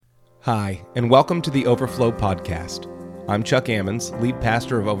Hi, and welcome to the Overflow Podcast. I'm Chuck Ammons, lead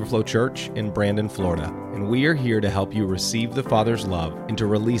pastor of Overflow Church in Brandon, Florida, and we are here to help you receive the Father's love and to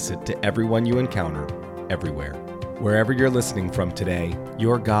release it to everyone you encounter, everywhere. Wherever you're listening from today,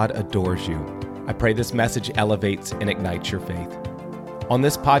 your God adores you. I pray this message elevates and ignites your faith. On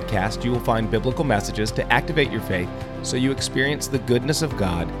this podcast, you will find biblical messages to activate your faith so you experience the goodness of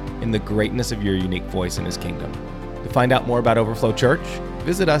God and the greatness of your unique voice in His kingdom. To find out more about Overflow Church,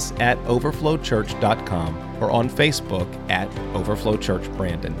 visit us at overflowchurch.com or on Facebook at Overflow Church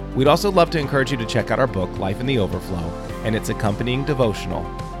Brandon. We'd also love to encourage you to check out our book, Life in the Overflow, and its accompanying devotional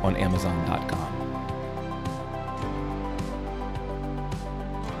on Amazon.com.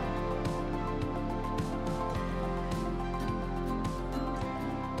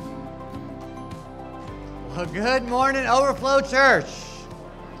 Well, good morning, Overflow Church.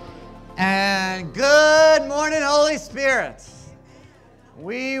 And good morning, Holy Spirit.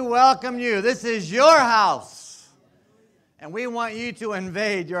 We welcome you. This is your house. And we want you to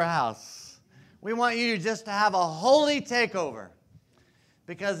invade your house. We want you just to have a holy takeover.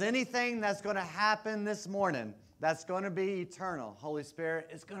 Because anything that's going to happen this morning, that's going to be eternal, Holy Spirit,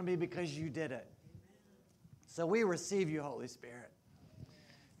 it's going to be because you did it. So we receive you, Holy Spirit.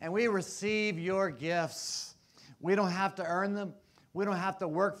 And we receive your gifts. We don't have to earn them. We don't have to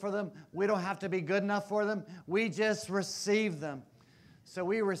work for them. We don't have to be good enough for them. We just receive them. So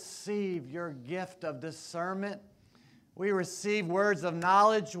we receive your gift of discernment. We receive words of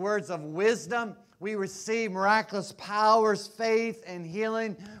knowledge, words of wisdom. We receive miraculous powers, faith, and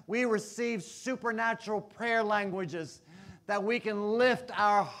healing. We receive supernatural prayer languages that we can lift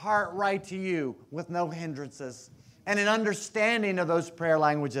our heart right to you with no hindrances and an understanding of those prayer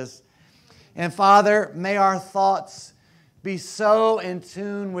languages. And Father, may our thoughts be so in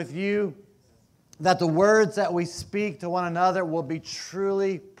tune with you that the words that we speak to one another will be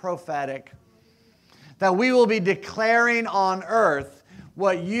truly prophetic. That we will be declaring on earth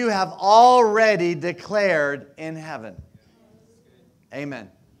what you have already declared in heaven.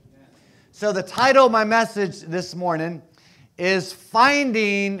 Amen. So the title of my message this morning is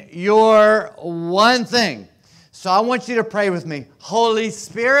Finding Your One Thing. So I want you to pray with me. Holy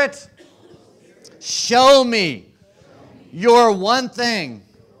Spirit, show me your one thing,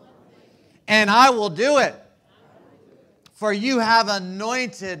 and I will do it, for you have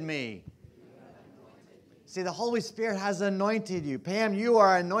anointed me. See, the Holy Spirit has anointed you. Pam, you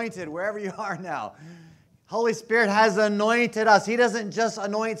are anointed wherever you are now. Holy Spirit has anointed us. He doesn't just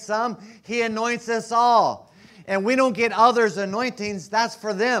anoint some, He anoints us all. And we don't get others' anointings, that's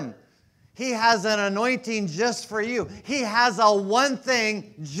for them. He has an anointing just for you. He has a one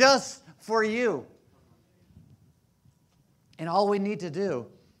thing just for you. And all we need to do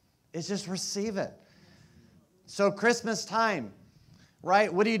is just receive it. So Christmas time,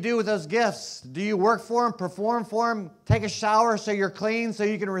 right? What do you do with those gifts? Do you work for them, perform for them, take a shower so you're clean so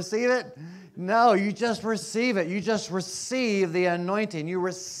you can receive it? No, you just receive it. You just receive the anointing. You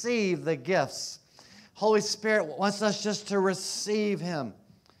receive the gifts. Holy Spirit wants us just to receive Him.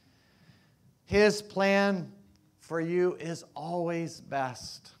 His plan for you is always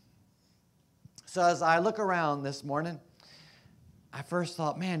best. So as I look around this morning, I first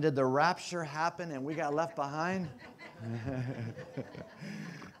thought, man, did the rapture happen and we got left behind?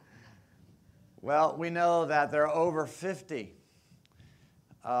 Well, we know that there are over 50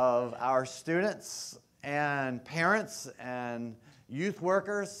 of our students and parents and youth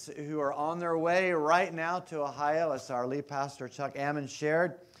workers who are on their way right now to Ohio, as our lead pastor Chuck Ammons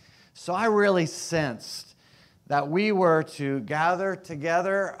shared. So I really sensed that we were to gather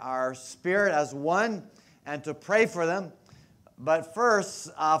together our spirit as one and to pray for them. But first,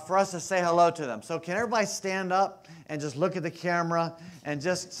 for us to say hello to them. So can everybody stand up and just look at the camera and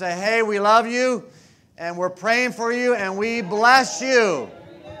just say, hey, we love you, and we're praying for you, and we bless you.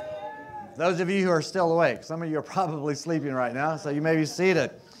 Those of you who are still awake, some of you are probably sleeping right now, so you may be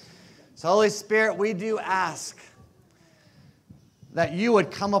seated. So Holy Spirit, we do ask that you would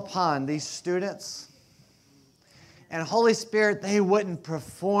come upon these students. And Holy Spirit, they wouldn't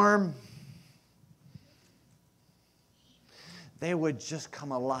perform. They would just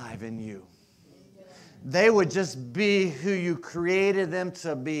come alive in you. They would just be who you created them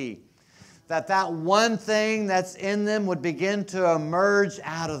to be. That one thing that's in them would begin to emerge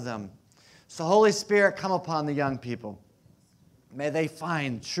out of them. So Holy Spirit, come upon the young people. May they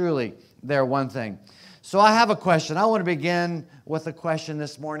find truly their one thing. So I have a question. I want to begin with a question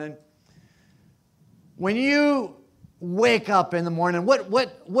this morning. When you wake up in the morning,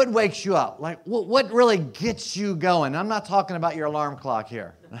 what wakes you up? Like, what really gets you going? I'm not talking about your alarm clock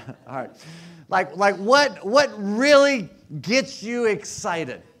here. All right. Like what really gets you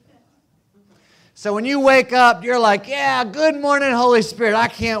excited? So when you wake up, you're like, yeah, good morning, Holy Spirit. I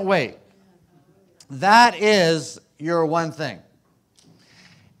can't wait. That is your one thing.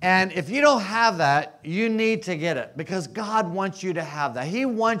 And if you don't have that, you need to get it because God wants you to have that. He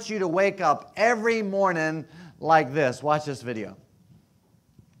wants you to wake up every morning like this. Watch this video.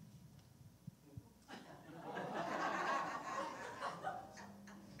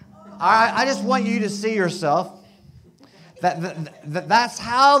 I just want you to see yourself. That's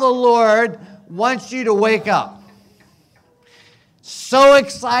how the Lord wants you to wake up. So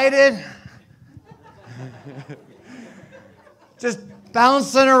excited. Just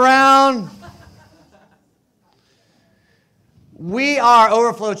bouncing around. We are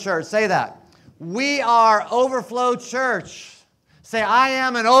Overflow Church. Say that. We are Overflow Church. Say, I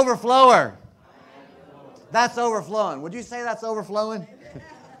am an overflower. That's overflowing. Would you say that's overflowing?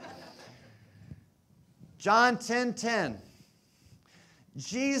 John 10:10.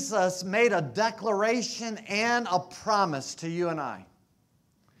 Jesus made a declaration and a promise to you and I.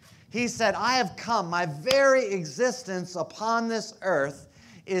 He said, I have come, my very existence upon this earth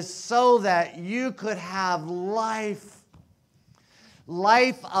is so that you could have life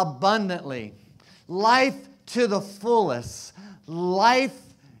abundantly, life to the fullest, life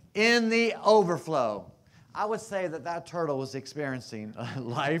in the overflow. I would say that turtle was experiencing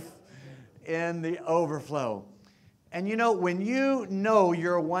life in the overflow. And you know, when you know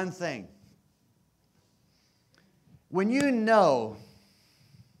your one thing, when you know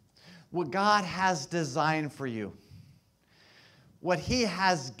what God has designed for you, what He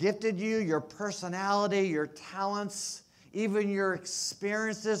has gifted you, your personality, your talents, even your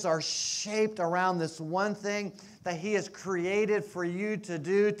experiences are shaped around this one thing that He has created for you to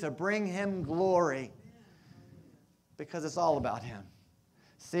do to bring Him glory. Because it's all about Him.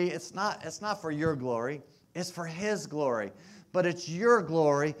 See, it's not for your glory. It's for His glory. But it's your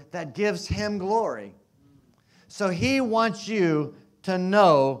glory that gives Him glory. So He wants you to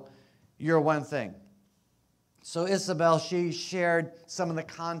know your one thing. So Isabel, she shared some of the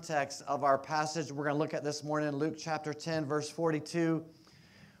context of our passage we're going to look at this morning in Luke chapter 10, verse 42,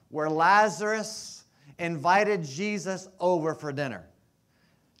 where Lazarus invited Jesus over for dinner.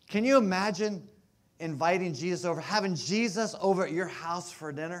 Can you imagine inviting Jesus over, having Jesus over at your house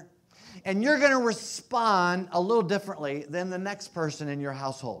for dinner? And you're going to respond a little differently than the next person in your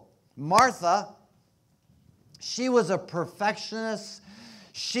household. Martha, she was a perfectionist.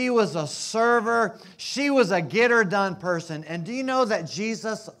 She was a server. She was a get-her-done person. And do you know that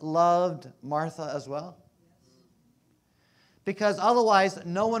Jesus loved Martha as well? Because otherwise,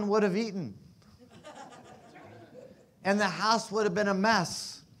 no one would have eaten. And the house would have been a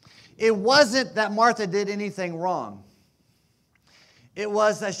mess. It wasn't that Martha did anything wrong. It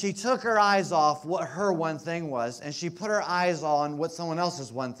was that she took her eyes off what her one thing was, and she put her eyes on what someone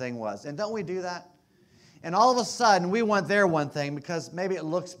else's one thing was. And don't we do that? And all of a sudden, we want their one thing because maybe it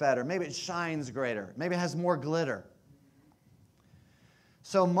looks better. Maybe it shines greater. Maybe it has more glitter.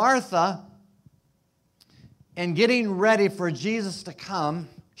 So Martha, in getting ready for Jesus to come,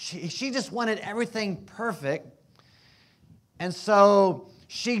 she just wanted everything perfect. And so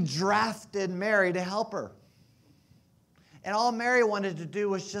she drafted Mary to help her. And all Mary wanted to do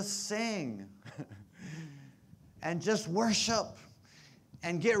was just sing and just worship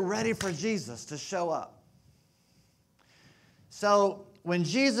and get ready for Jesus to show up. So when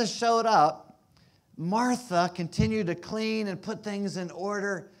Jesus showed up, Martha continued to clean and put things in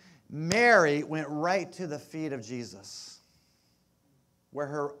order. Mary went right to the feet of Jesus, where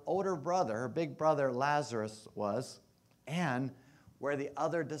her older brother, her big brother Lazarus was, and where the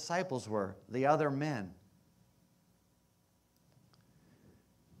other disciples were, the other men.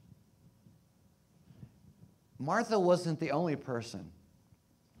 Martha wasn't the only person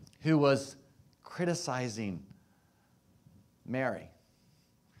who was criticizing Mary.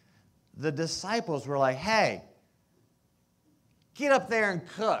 The disciples were like, hey, get up there and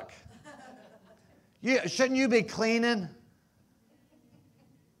cook. Shouldn't you be cleaning?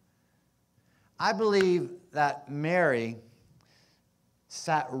 I believe that Mary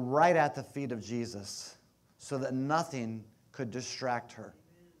sat right at the feet of Jesus so that nothing could distract her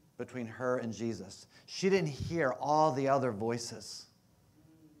between her and Jesus. She didn't hear all the other voices.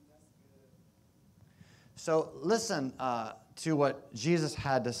 So listen to what Jesus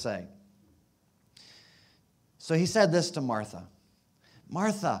had to say. So He said this to Martha.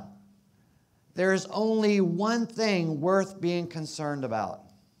 Martha, there is only one thing worth being concerned about.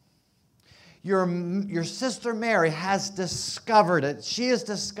 Your sister Mary has discovered it. She has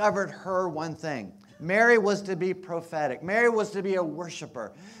discovered her one thing. Mary was to be prophetic. Mary was to be a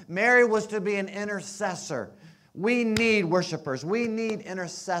worshiper. Mary was to be an intercessor. We need worshipers. We need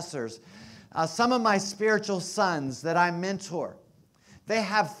intercessors. Some of my spiritual sons that I mentor, they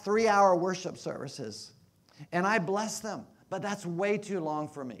have 3-hour worship services. And I bless them, but that's way too long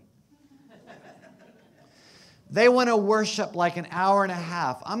for me. They want to worship like an hour and a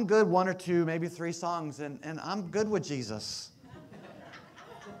half. I'm good 1 or 2, maybe 3 songs, and I'm good with Jesus.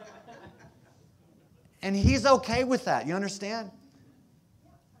 And He's okay with that, you understand?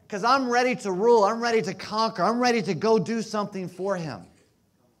 Because I'm ready to rule, I'm ready to conquer, I'm ready to go do something for Him.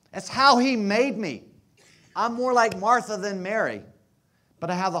 That's how He made me. I'm more like Martha than Mary, but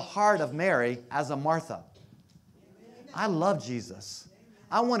I have the heart of Mary as a Martha. I love Jesus.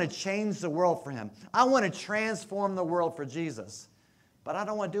 I want to change the world for Him. I want to transform the world for Jesus. But I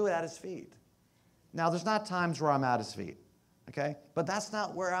don't want to do it at His feet. Now, there's not times where I'm at His feet, okay? But that's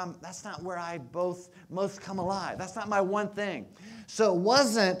not where I most come alive. That's not my one thing. So it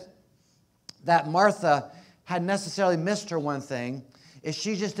wasn't that Martha had necessarily missed her one thing. If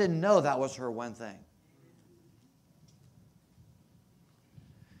she just didn't know that was her one thing.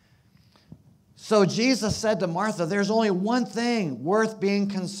 So Jesus said to Martha, there's only one thing worth being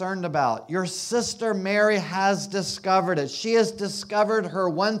concerned about. Your sister Mary has discovered it. She has discovered her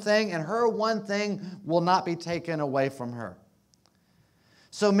one thing, and her one thing will not be taken away from her.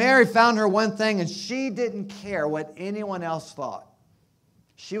 So Mary found her one thing, and she didn't care what anyone else thought.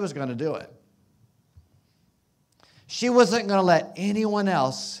 She was going to do it. She wasn't going to let anyone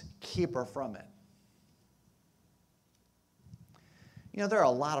else keep her from it. You know, there are a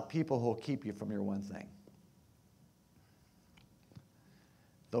lot of people who will keep you from your one thing.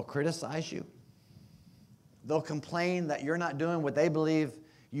 They'll criticize you. They'll complain that you're not doing what they believe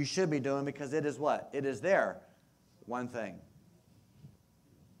you should be doing because it is what? It is their one thing.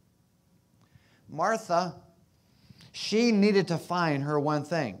 Martha, she needed to find her one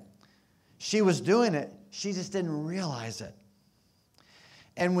thing. She was doing it. She just didn't realize it.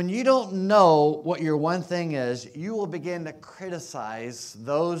 And when you don't know what your one thing is, you will begin to criticize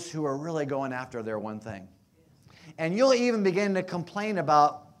those who are really going after their one thing. And you'll even begin to complain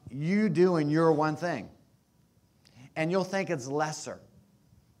about you doing your one thing. And you'll think it's lesser.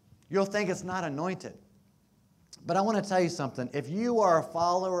 You'll think it's not anointed. But I want to tell you something. If you are a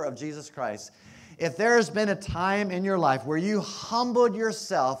follower of Jesus Christ, if there has been a time in your life where you humbled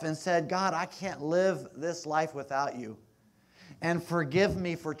yourself and said, God, I can't live this life without you. And forgive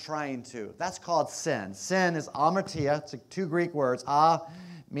me for trying to. That's called sin. Sin is amartia. It's 2 Greek words.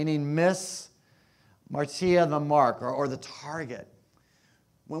 Meaning miss, martia, the mark, or the target.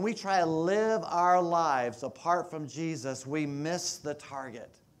 When we try to live our lives apart from Jesus, we miss the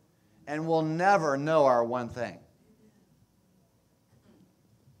target. And we'll never know our one thing.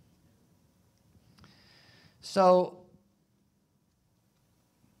 So,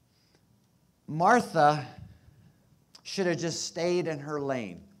 Martha should have just stayed in her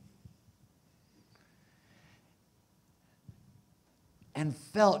lane and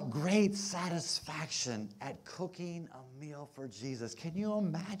felt great satisfaction at cooking a meal for Jesus. Can you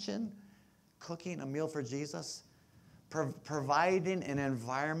imagine cooking a meal for Jesus? Providing an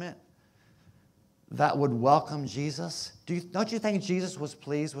environment that would welcome Jesus? Don't you think Jesus was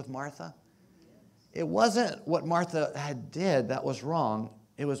pleased with Martha? It wasn't what Martha had did that was wrong.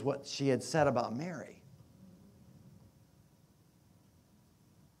 It was what she had said about Mary.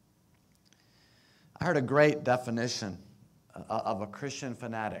 I heard a great definition of a Christian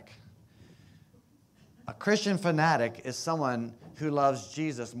fanatic. A Christian fanatic is someone who loves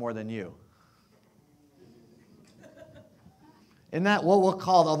Jesus more than you. Isn't that what we'll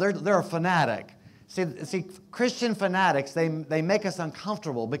call, they're a fanatic. See, Christian fanatics, they make us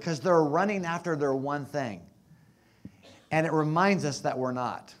uncomfortable because they're running after their one thing. And it reminds us that we're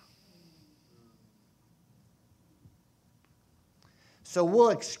not. So we'll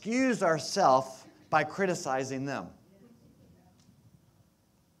excuse ourselves by criticizing them.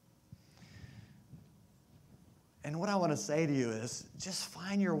 And what I want to say to you is, just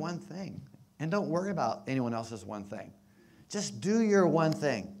find your one thing. And don't worry about anyone else's one thing. Just do your one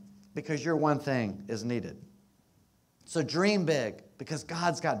thing, because your one thing is needed. So dream big, because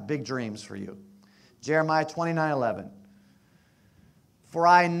God's got big dreams for you. Jeremiah 29:11. For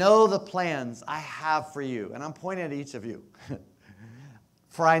I know the plans I have for you. And I'm pointing at each of you.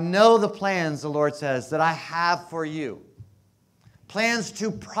 For I know the plans, the Lord says, that I have for you. Plans to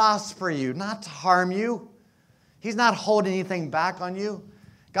prosper you, not to harm you. He's not holding anything back on you.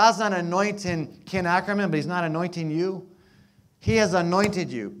 God's not anointing Ken Ackerman, but He's not anointing you. He has anointed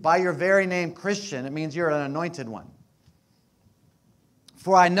you. By your very name, Christian, it means you're an anointed one.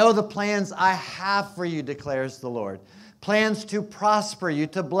 For I know the plans I have for you, declares the Lord. Plans to prosper you,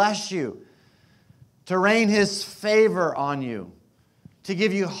 to bless you, to rain His favor on you, to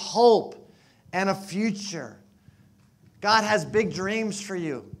give you hope and a future. God has big dreams for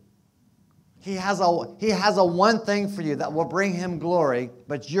you. He has a one thing for you that will bring him glory,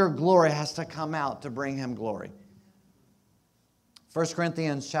 but your glory has to come out to bring him glory. 1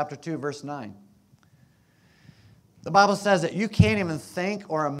 Corinthians chapter 2, verse 9. The Bible says that you can't even think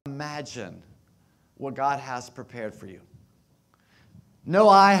or imagine what God has prepared for you. No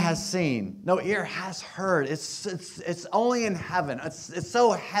eye has seen, no ear has heard. It's only in heaven. It's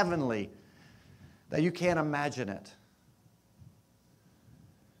so heavenly that you can't imagine it.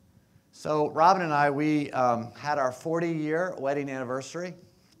 So Robin and I, we had our 40-year wedding anniversary,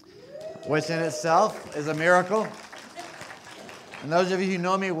 which in itself is a miracle. And those of you who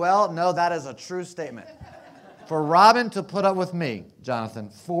know me well know that is a true statement. For Robin to put up with me, Jonathan,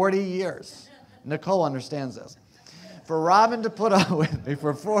 40 years. Nicole understands this. For Robin to put up with me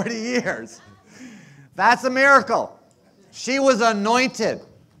for 40 years, that's a miracle. She was anointed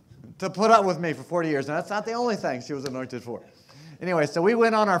to put up with me for 40 years. And that's not the only thing she was anointed for. Anyway, so we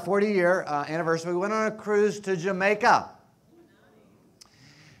went on our 40-year anniversary. We went on a cruise to Jamaica.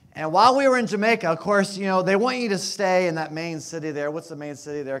 And while we were in Jamaica, of course, you know, they want you to stay in that main city there. What's the main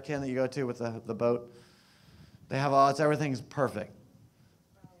city there, Ken, that you go to with the boat? They have everything's perfect.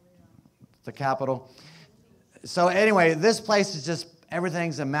 It's the capital. So anyway, this place is just,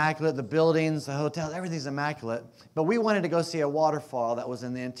 everything's immaculate. The buildings, the hotels, everything's immaculate. But we wanted to go see a waterfall that was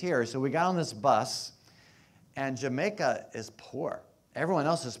in the interior. So we got on this bus. And Jamaica is poor. Everyone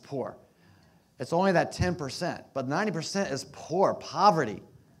else is poor. It's only that 10%, but 90% is poor, poverty.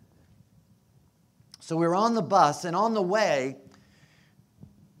 So we were on the bus, and on the way,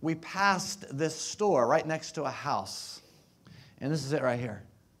 we passed this store right next to a house. And this is it right here.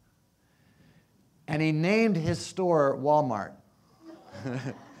 And he named his store Walmart.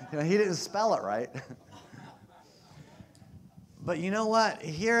 You know, he didn't spell it right. But you know what?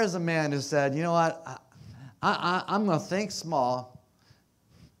 Here is a man who said, you know what? I'm going to think small.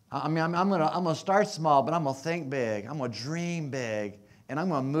 I'm going to start small, but I'm going to think big. I'm going to dream big, and I'm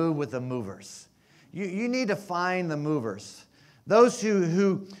going to move with the movers. You need to find the movers. Those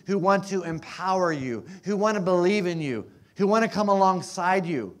who want to empower you, who want to believe in you, who want to come alongside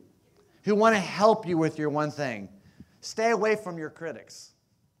you, who want to help you with your one thing. Stay away from your critics.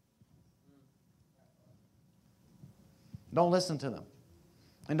 Don't listen to them.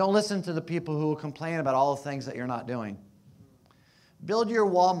 And don't listen to the people who will complain about all the things that you're not doing. Build your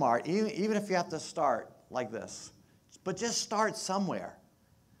Walmart, even if you have to start like this. But just start somewhere.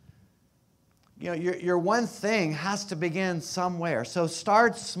 You know, your one thing has to begin somewhere. So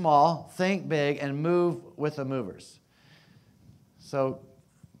start small, think big, and move with the movers. So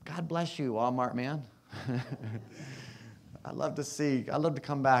God bless you, Walmart man. I'd love to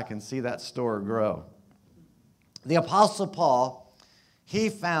come back and see that store grow. The Apostle Paul, he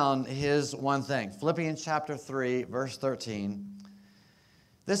found his one thing. Philippians chapter 3, verse 13.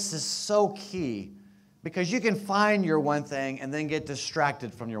 This is so key because you can find your one thing and then get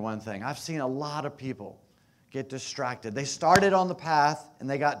distracted from your one thing. I've seen a lot of people get distracted. They started on the path and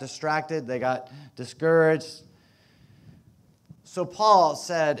they got distracted. They got discouraged. So Paul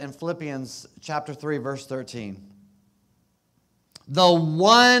said in Philippians chapter 3, verse 13, the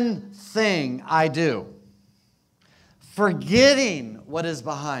one thing I do, forgetting what is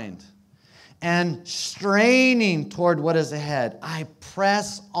behind and straining toward what is ahead, I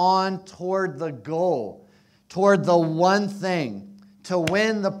press on toward the goal, toward the one thing, to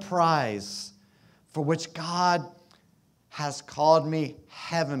win the prize for which God has called me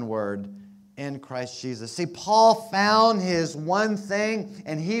heavenward in Christ Jesus. See, Paul found his one thing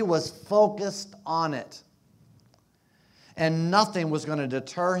and he was focused on it. And nothing was going to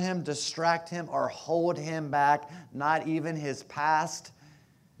deter him, distract him, or hold him back, not even his past.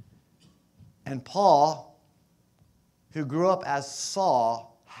 And Paul, who grew up as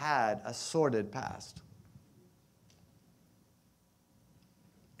Saul, had a sordid past.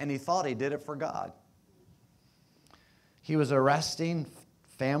 And he thought he did it for God. He was arresting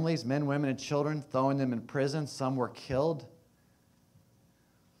families, men, women, and children, throwing them in prison. Some were killed.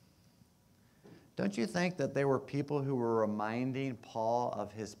 Don't you think that there were people who were reminding Paul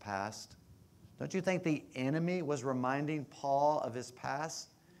of his past? Don't you think the enemy was reminding Paul of his past?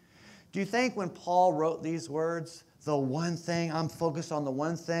 Do you think when Paul wrote these words, the one thing, I'm focused on the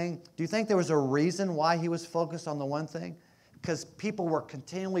one thing, do you think there was a reason why he was focused on the one thing? Because people were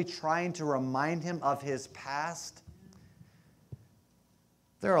continually trying to remind him of his past?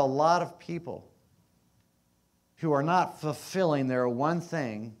 There are a lot of people who are not fulfilling their one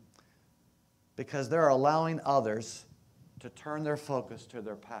thing because they're allowing others to turn their focus to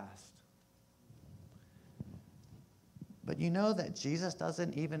their past. But you know that Jesus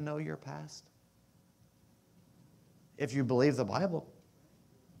doesn't even know your past? if you believe the Bible.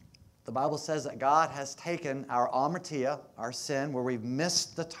 The Bible says that God has taken our amartia, our sin, where we've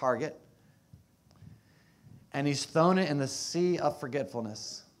missed the target, and He's thrown it in the sea of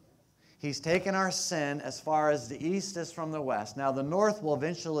forgetfulness. He's taken our sin as far as the east is from the west. Now, the north will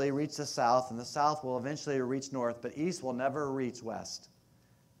eventually reach the south, and the south will eventually reach north, but east will never reach west.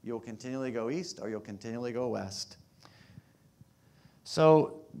 You'll continually go east, or you'll continually go west.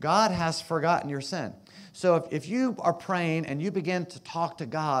 So God has forgotten your sin. So if you are praying and you begin to talk to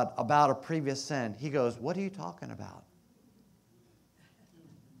God about a previous sin, He goes, "What are you talking about?"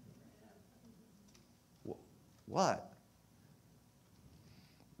 What?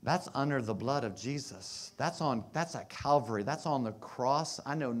 That's under the blood of Jesus. That's at Calvary. That's on the cross.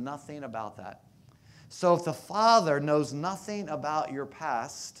 I know nothing about that. So if the Father knows nothing about your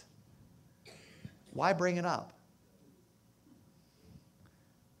past, why bring it up?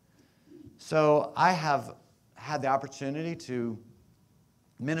 So I have had the opportunity to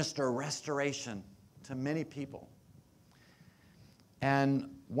minister restoration to many people. And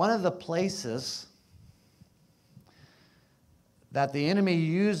one of the places that the enemy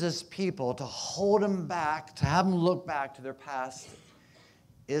uses people to hold them back, to have them look back to their past,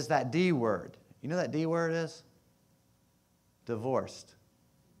 is that D word. You know what that D word is? Divorced.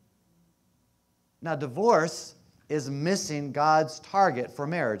 Now, divorce is missing God's target for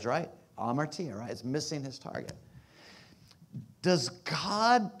marriage, right? Amartia, right? It's missing His target. Does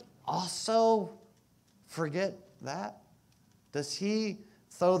God also forget that? Does He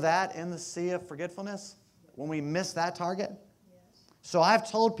throw that in the sea of forgetfulness when we miss that target? Yes. So I've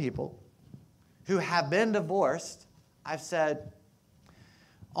told people who have been divorced, I've said,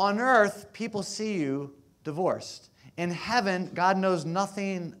 on earth, people see you divorced. In heaven, God knows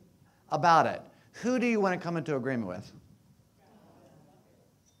nothing about it. Who do you want to come into agreement with?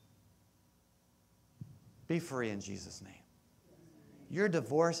 Be free in Jesus' name. Your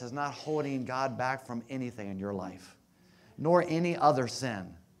divorce is not holding God back from anything in your life, nor any other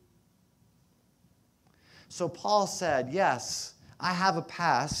sin. So Paul said, yes, I have a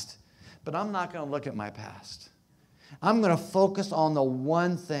past, but I'm not going to look at my past. I'm going to focus on the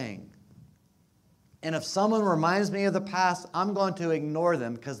one thing. And if someone reminds me of the past, I'm going to ignore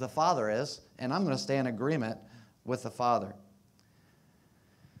them because the Father is, and I'm going to stay in agreement with the Father.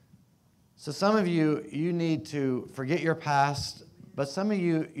 So some of you, you need to forget your past, but some of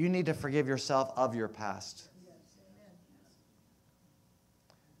you, you need to forgive yourself of your past.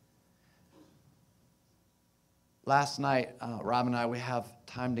 Last night, Rob and I, we have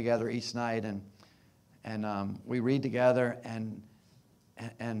time together each night, and we read together, and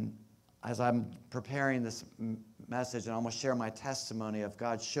as I'm preparing this message, and I'm going to share my testimony of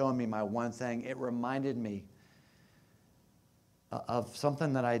God showing me my one thing, it reminded me of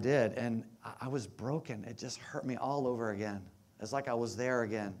something that I did, and I was broken. It just hurt me all over again. It's like I was there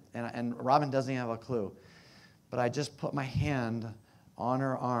again, and Robin doesn't even have a clue. But I just put my hand on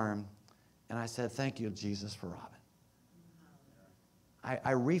her arm, and I said, "Thank you, Jesus, for Robin."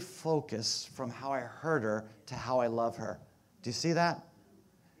 I refocused from how I hurt her to how I love her. Do you see that?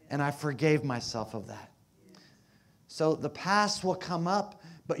 And I forgave myself of that. So the past will come up,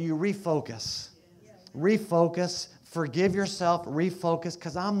 but you refocus. Refocus, forgive yourself, refocus,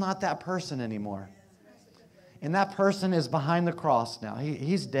 because I'm not that person anymore. And that person is behind the cross now.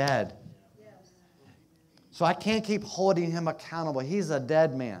 He's dead. So I can't keep holding him accountable. He's a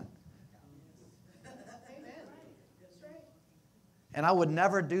dead man. And I would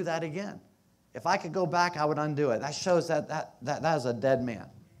never do that again. If I could go back, I would undo it. That shows that is a dead man.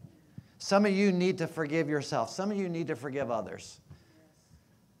 Some of you need to forgive yourself. Some of you need to forgive others.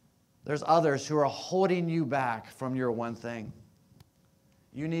 There's others who are holding you back from your one thing.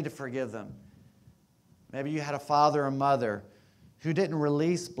 You need to forgive them. Maybe you had a father or mother who didn't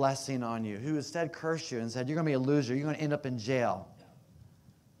release blessing on you, who instead cursed you and said, "You're going to be a loser. You're going to end up in jail."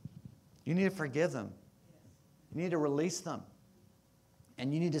 You need to forgive them. You need to release them.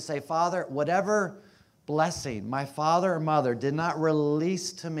 And you need to say, "Father, whatever blessing my father or mother did not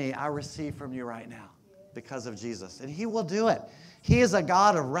release to me, I receive from you right now because of Jesus." And He will do it. He is a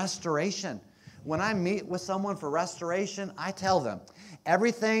God of restoration. When I meet with someone for restoration, I tell them,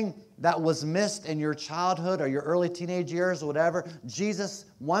 everything that was missed in your childhood or your early teenage years or whatever, Jesus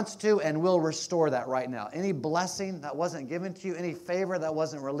wants to and will restore that right now. Any blessing that wasn't given to you, any favor that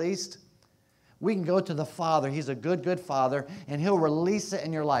wasn't released, we can go to the Father. He's a good, good Father, and He'll release it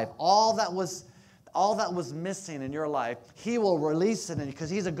in your life. All that was missing in your life, He will release it because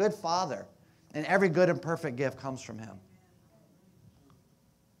He's a good Father, and every good and perfect gift comes from Him.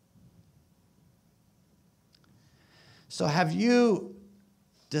 So have you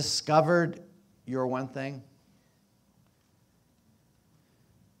discovered your one thing?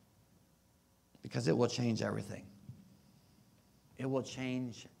 because it will change everything. It will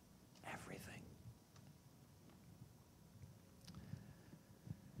change everything.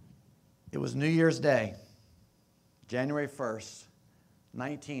 It was New Year's Day, January 1st,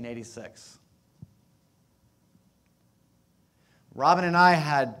 1986. Robin and I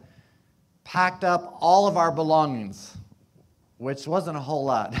had packed up all of our belongings, which wasn't a whole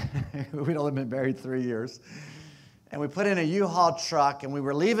lot. We'd only been married 3 years. And we put in a U-Haul truck, and we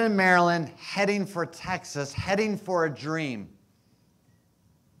were leaving Maryland, heading for Texas, heading for a dream.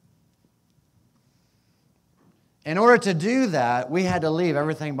 In order to do that, we had to leave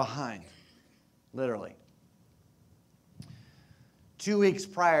everything behind, literally. 2 weeks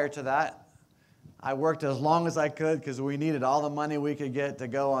prior to that, I worked as long as I could because we needed all the money we could get to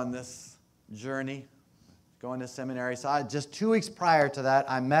go on this journey, going to seminary. So just 2 weeks prior to that,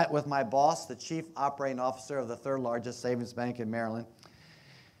 I met with my boss, the chief operating officer of the third largest savings bank in Maryland.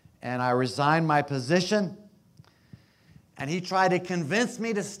 And I resigned my position. And he tried to convince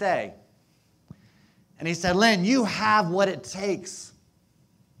me to stay. And he said, Lynn, you have what it takes.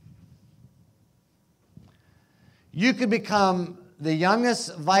 You could become the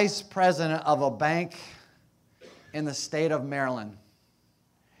youngest vice president of a bank in the state of Maryland.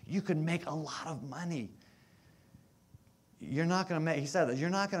 You could make a lot of money. You're not going to make, he said that,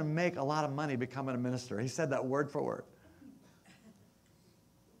 you're not going to make a lot of money becoming a minister. He said that word for word.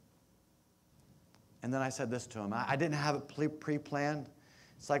 And then I said this to him. I didn't have it pre-planned.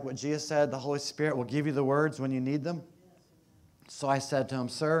 It's like what Jesus said, the Holy Spirit will give you the words when you need them. So I said to him,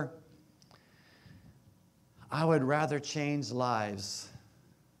 sir, I would rather change lives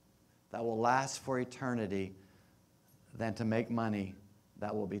that will last for eternity than to make money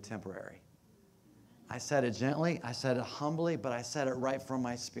that will be temporary. I said it gently, I said it humbly, but I said it right from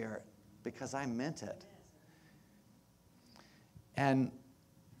my spirit because I meant it. And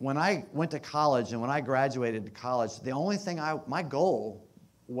when I went to college and when I graduated to college, the only thing my goal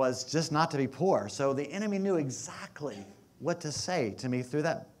was just not to be poor. So the enemy knew exactly what to say to me through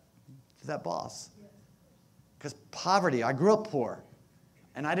that boss. Because poverty, I grew up poor,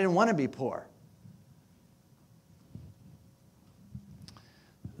 and I didn't want to be poor.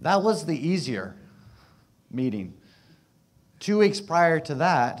 That was the easier meeting. 2 weeks prior to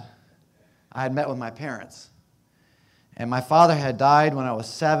that, I had met with my parents. And my father had died when I was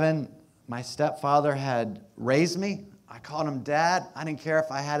 7. My stepfather had raised me. I called him Dad. I didn't care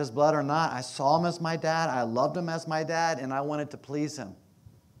if I had his blood or not. I saw him as my dad. I loved him as my dad, and I wanted to please him.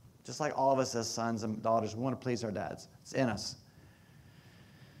 Just like all of us as sons and daughters, we want to please our dads. It's in us.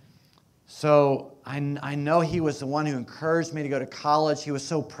 So I know he was the one who encouraged me to go to college. He was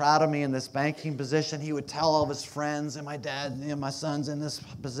so proud of me in this banking position. He would tell all of his friends, and my dad, my son's in this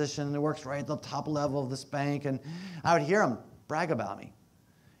position, and he works right at the top level of this bank. And I would hear him brag about me.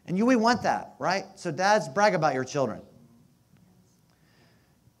 And we want that, right? So dads, brag about your children.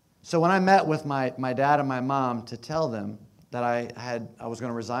 So when I met with my dad and my mom to tell them that I was going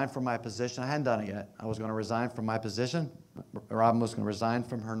to resign from my position, I hadn't done it yet. I was going to resign from my position. Robin was going to resign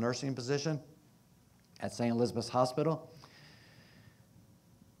from her nursing position at St. Elizabeth's Hospital.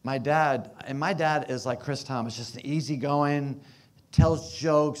 My dad is like Chris Thomas, just easygoing, tells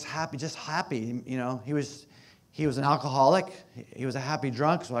jokes, just happy. You know, he was an alcoholic. He was a happy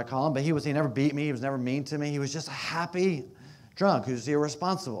drunk, so I call him. But he never beat me. He was never mean to me. He was just a happy drunk who was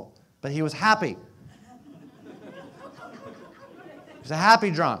irresponsible. But he was happy. He was a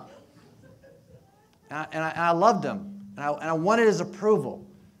happy drunk. And I loved him. And I wanted his approval.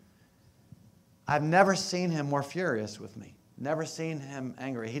 I've never seen him more furious with me. Never seen him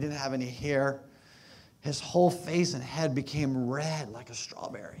angry. He didn't have any hair. His whole face and head became red like a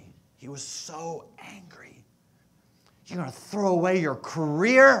strawberry. He was so angry. You're going to throw away your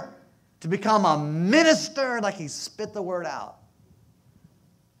career to become a minister? Like he spit the word out.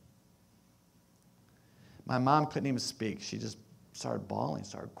 My mom couldn't even speak. She just started bawling,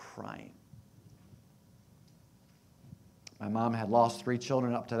 started crying. My mom had lost 3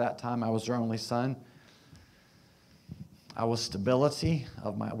 children up to that time. I was her only son. I was stability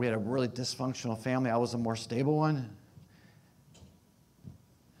we had a really dysfunctional family. I was a more stable one.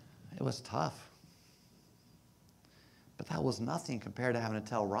 It was tough. But that was nothing compared to having to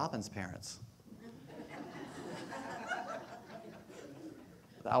tell Robin's parents.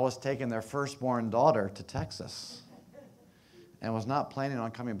 I was taking their firstborn daughter to Texas and was not planning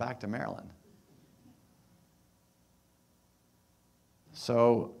on coming back to Maryland.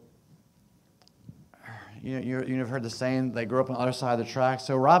 So, you've heard the saying, they grew up on the other side of the tracks.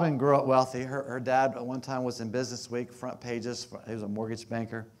 So Robin grew up wealthy. Her dad at one time was in Business Week, front pages. He was a mortgage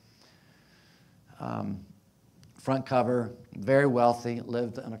banker. Front cover, very wealthy,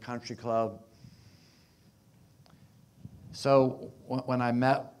 lived in a country club. So when I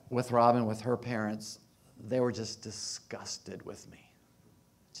met with Robin, with her parents, they were just disgusted with me.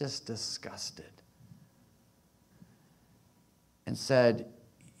 Just disgusted. And said,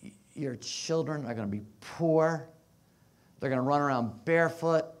 your children are going to be poor. They're going to run around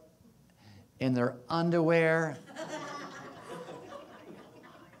barefoot in their underwear,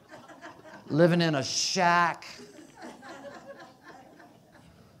 living in a shack.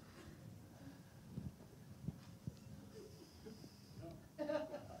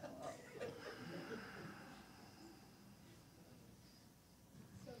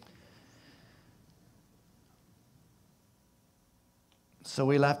 So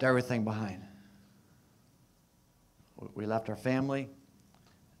we left everything behind. We left our family.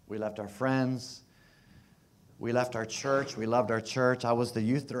 We left our friends. We left our church. We loved our church. I was the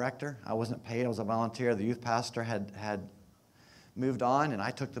youth director. I wasn't paid. I was a volunteer. The youth pastor had moved on, and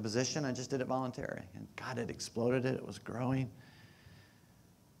I took the position. I just did it voluntarily. And God had exploded it. It was growing.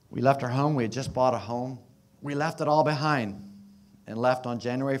 We left our home. We had just bought a home. We left it all behind and left on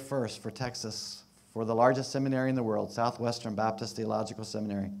January 1st for Texas, for the largest seminary in the world, Southwestern Baptist Theological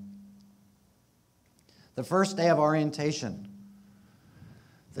Seminary. The first day of orientation,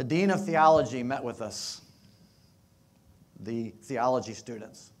 the dean of theology met with us, the theology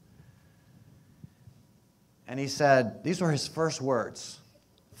students. And he said, these were his first words,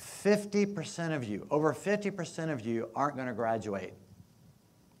 50% of you, over 50% of you aren't going to graduate.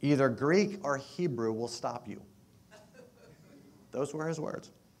 Either Greek or Hebrew will stop you. Those were his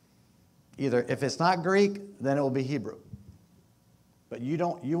words. Either if it's not Greek, then it will be Hebrew. But you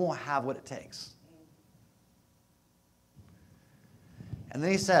won't have what it takes. And then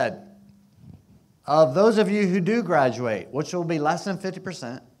he said, of those of you who do graduate, which will be less than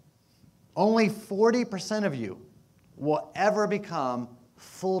 50%, only 40% of you will ever become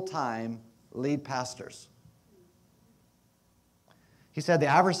full-time lead pastors. He said the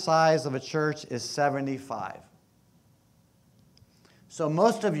average size of a church is 75. So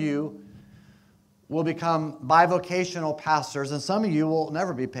most of you will become bivocational pastors, and some of you will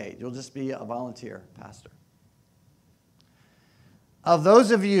never be paid. You'll just be a volunteer pastor. Of those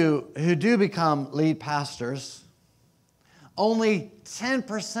of you who do become lead pastors, only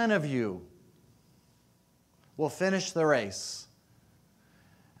 10% of you will finish the race.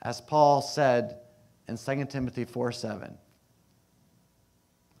 As Paul said in 2 Timothy 4:7,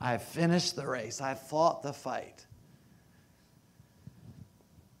 I have finished the race. I have fought the fight.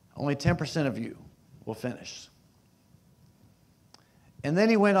 Only 10% of you will finish. And then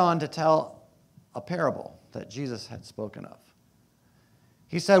he went on to tell a parable that Jesus had spoken of.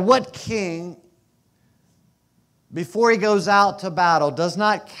 He said, what king, before he goes out to battle, does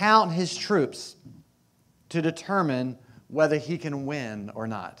not count his troops to determine whether he can win or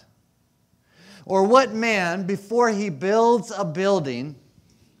not? Or what man, before he builds a building,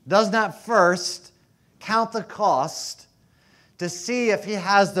 does not first count the cost to see if he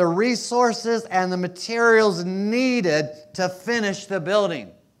has the resources and the materials needed to finish the building?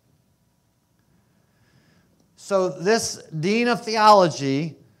 So this dean of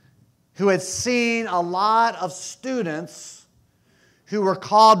theology, who had seen a lot of students who were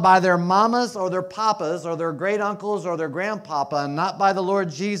called by their mamas or their papas or their great uncles or their grandpapa and not by the Lord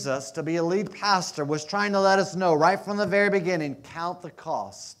Jesus to be a lead pastor, was trying to let us know right from the very beginning, count the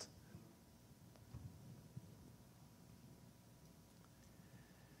cost.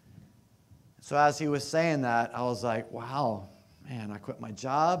 So as he was saying that, I was like, wow, man, I quit my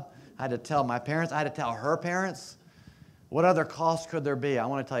job. I had to tell my parents. I had to tell her parents. What other costs could there be? I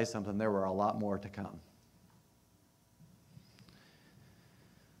want to tell you something. There were a lot more to come.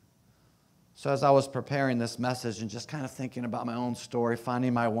 So as I was preparing this message and just kind of thinking about my own story,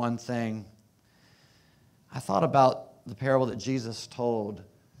 finding my one thing, I thought about the parable that Jesus told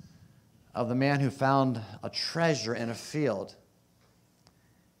of the man who found a treasure in a field.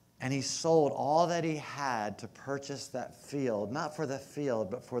 And he sold all that he had to purchase that field, not for the field,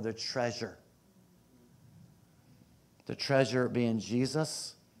 but for the treasure. The treasure being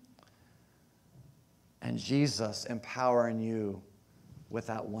Jesus, and Jesus empowering you with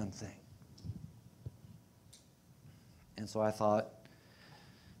that one thing. And so I thought,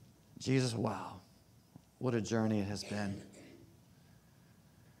 Jesus, wow, what a journey it has been.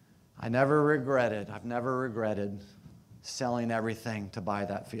 I've never regretted selling everything to buy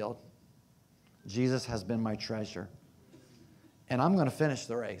that field. Jesus has been my treasure. And I'm going to finish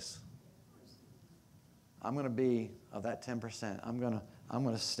the race. I'm going to be of that 10%. I'm going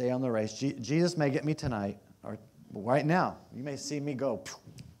to stay on the race. Jesus may get me tonight or right now. You may see me go.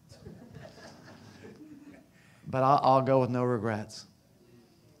 But I'll go with no regrets.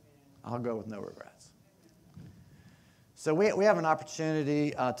 I'll go with no regrets. So we have an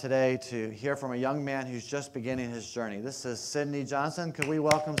opportunity today to hear from a young man who's just beginning his journey. This is Sidney Johnson. Could we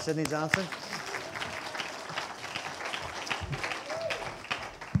welcome Sidney Johnson?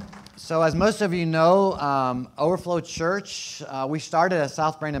 So as most of you know, Overflow Church, we started at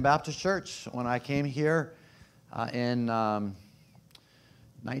South Brandon Baptist Church when I came here in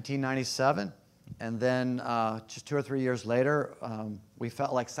 1997. And then just 2 or 3 years later, we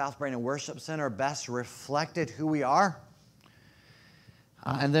felt like South Brandon Worship Center best reflected who we are.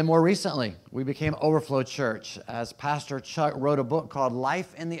 And then more recently, we became Overflow Church as Pastor Chuck wrote a book called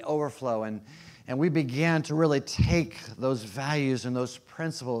Life in the Overflow. And we began to really take those values and those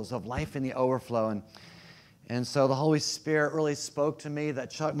principles of life in the overflow. And so the Holy Spirit really spoke to me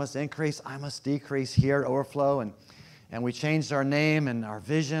that Chuck must increase, I must decrease here at Overflow. And we changed our name and our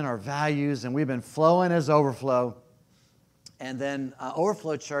vision, our values, and we've been flowing as Overflow. And then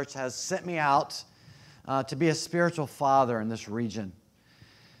Overflow Church has sent me out to be a spiritual father in this region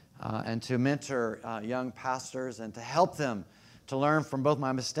and to mentor young pastors and to help them to learn from both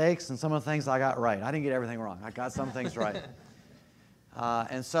my mistakes and some of the things I got right. I didn't get everything wrong. I got some things right.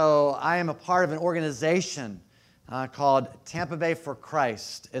 And so I am a part of an organization called Tampa Bay for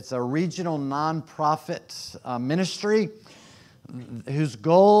Christ. It's a regional nonprofit ministry whose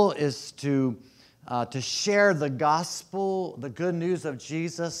goal is to share the gospel, the good news of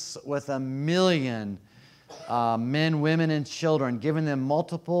Jesus with 1 million men, women, and children, giving them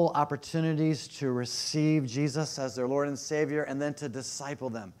multiple opportunities to receive Jesus as their Lord and Savior and then to disciple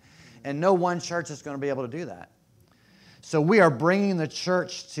them. And no one church is going to be able to do that. So we are bringing the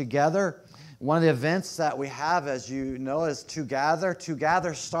church together. One of the events that we have, as you know, is To Gather. To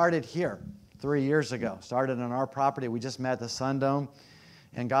Gather started here 3 years ago. Started on our property. We just met at the Sun Dome.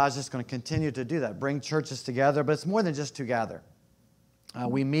 And God's just going to continue to do that, bring churches together. But it's more than just To Gather.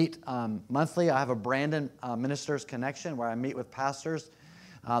 We meet monthly. I have a Brandon Ministers Connection where I meet with pastors.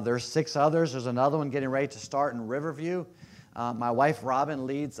 There's 6 others. There's another one getting ready to start in Riverview. My wife, Robin,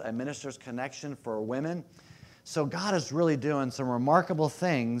 leads a Ministers Connection for women. So God is really doing some remarkable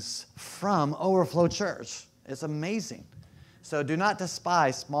things from Overflow Church. It's amazing. So do not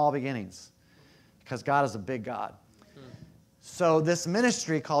despise small beginnings because God is a big God. So this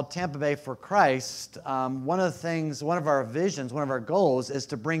ministry called Tampa Bay for Christ, one of our visions, one of our goals is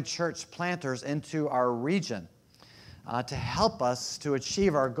to bring church planters into our region to help us to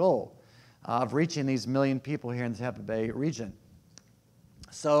achieve our goal of reaching these 1 million people here in the Tampa Bay region.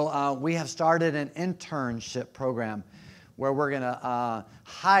 So we have started an internship program where we're going to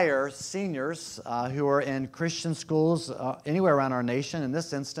hire seniors who are in Christian schools anywhere around our nation. In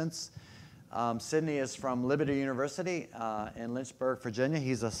this instance, Sidney is from Liberty University in Lynchburg, Virginia.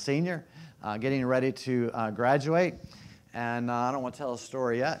 He's a senior getting ready to graduate. And I don't want to tell a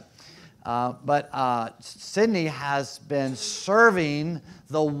story yet. But Sidney has been serving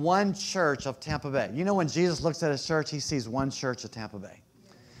the one church of Tampa Bay. You know, when Jesus looks at his church, he sees one church of Tampa Bay.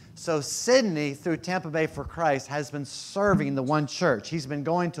 So Sidney, through Tampa Bay for Christ, has been serving the one church. He's been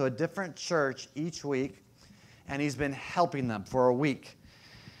going to a different church each week, and he's been helping them for a week.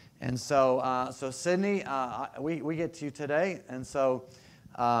 And so Sidney, we get to you today, and so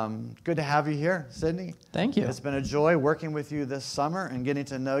good to have you here, Sidney. Thank you. It's been a joy working with you this summer and getting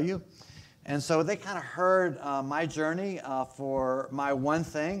to know you. And so they kind of heard my journey for my one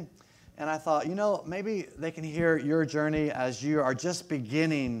thing. And I thought, you know, maybe they can hear your journey as you are just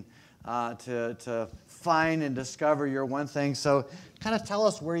beginning to find and discover your one thing. So kind of tell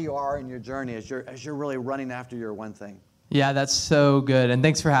us where you are in your journey as you're really running after your one thing. Yeah, that's so good. And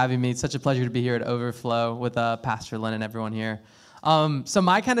thanks for having me. It's such a pleasure to be here at Overflow with Pastor Lynn and everyone here. So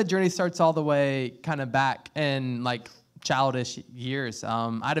my kind of journey starts all the way kind of back in like childish years.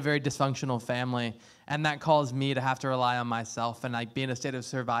 I had a very dysfunctional family, and that caused me to have to rely on myself and like be in a state of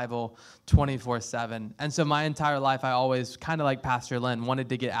survival 24/7. And so my entire life, I always kind of like Pastor Lynn wanted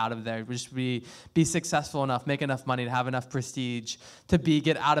to get out of there, just be successful enough, make enough money, to have enough prestige, to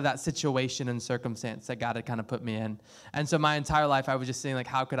get out of that situation and circumstance that God had kind of put me in. And so my entire life, I was just saying like,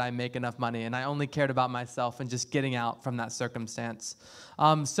 how could I make enough money? And I only cared about myself and just getting out from that circumstance.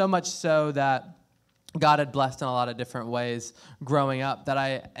 So much so that God had blessed in a lot of different ways growing up that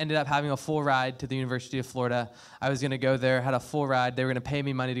I ended up having a full ride to the University of Florida. I was going to go there, had a full ride. They were going to pay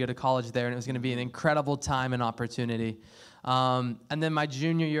me money to go to college there, and it was going to be an incredible time and opportunity. And then my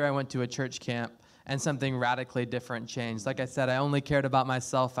junior year, I went to a church camp, and something radically different changed. Like I said, I only cared about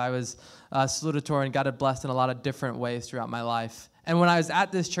myself. I was salutatory, and God had blessed in a lot of different ways throughout my life. And when I was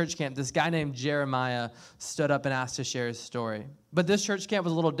at this church camp, this guy named Jeremiah stood up and asked to share his story. But this church camp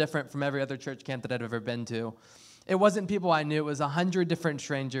was a little different from every other church camp that I'd ever been to. It wasn't people I knew. It was 100 different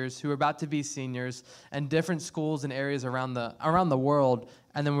strangers who were about to be seniors in different schools and areas around the world,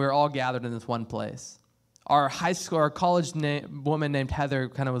 and then we were all gathered in this one place. Our college woman named Heather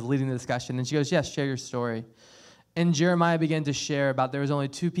kind of was leading the discussion, and she goes, yes, share your story. And Jeremiah began to share about there was only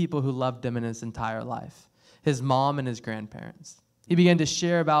two people who loved him in his entire life, his mom and his grandparents. He began to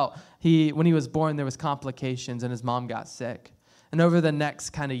share about when he was born, there was complications, and his mom got sick. And over the next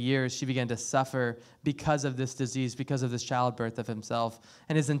kind of years, she began to suffer because of this disease, because of this childbirth of himself.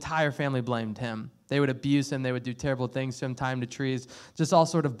 And his entire family blamed him. They would abuse him. They would do terrible things to him, tie him to trees, just all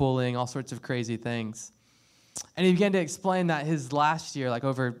sort of bullying, all sorts of crazy things. And he began to explain that his last year, like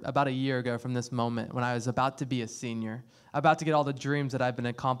over about a year ago from this moment, when I was about to be a senior, about to get all the dreams that I've been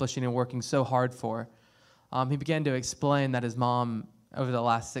accomplishing and working so hard for, he began to explain that his mom, over the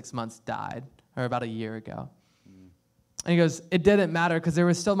last 6 months, died, or about a year ago. And he goes, it didn't matter because there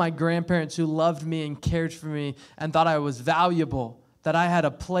were still my grandparents who loved me and cared for me and thought I was valuable, that I had a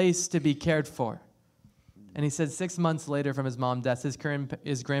place to be cared for. And he said 6 months later from his mom's death, his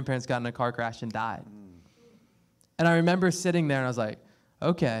grandparents got in a car crash and died. And I remember sitting there and I was like,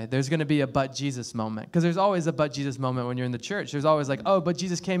 okay, there's going to be a but Jesus moment. Because there's always a but Jesus moment when you're in the church. There's always like, oh, but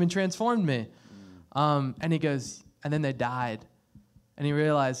Jesus came and transformed me. And he goes, and then they died. And he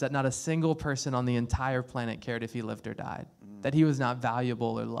realized that not a single person on the entire planet cared if he lived or died, that he was not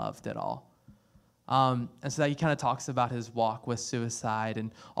valuable or loved at all. And so that he kind of talks about his walk with suicide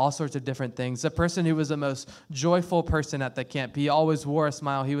and all sorts of different things. The person who was the most joyful person at the camp, he always wore a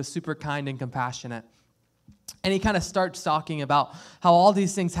smile. He was super kind and compassionate. And he kind of starts talking about how all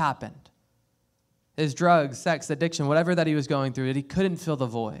these things happened. His drugs, sex, addiction, whatever that he was going through, that he couldn't fill the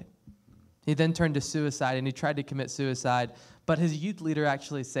void. He then turned to suicide, and he tried to commit suicide, but his youth leader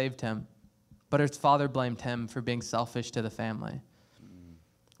actually saved him. But his father blamed him for being selfish to the family.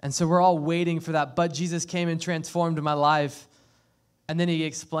 And so we're all waiting for that, but Jesus came and transformed my life. And then he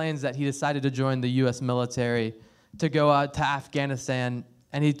explains that he decided to join the U.S. military to go out to Afghanistan,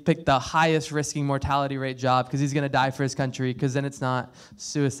 and he picked the highest risking mortality rate job because he's going to die for his country, because then it's not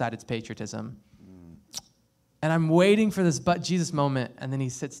suicide, it's patriotism. And I'm waiting for this but Jesus moment, and then he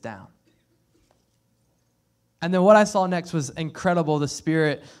sits down. And then what I saw next was incredible. The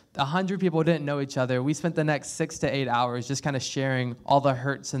Spirit, 100 people didn't know each other. We spent the next 6 to 8 hours just kind of sharing all the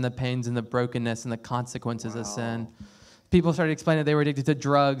hurts and the pains and the brokenness and the consequences of sin. People started explaining they were addicted to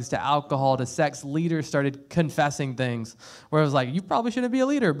drugs, to alcohol, to sex. Leaders started confessing things where it was like, you probably shouldn't be a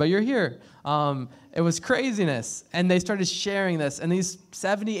leader, but you're here. It was craziness. And they started sharing this. And these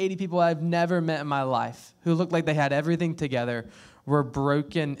 70, 80 people I've never met in my life who looked like they had everything together were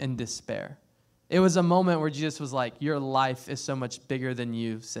broken in despair. It was a moment where Jesus was like, your life is so much bigger than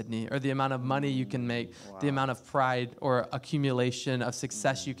you, Sydney, or the amount of money you can make, the amount of pride or accumulation of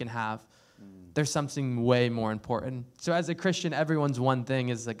success you can have. There's something way more important. So as a Christian, everyone's one thing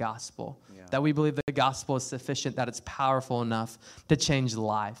is the gospel, that we believe the gospel is sufficient, that it's powerful enough to change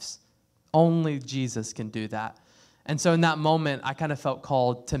lives. Only Jesus can do that. And so in that moment, I kind of felt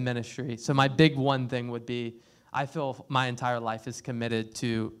called to ministry. So my big one thing would be, I feel my entire life is committed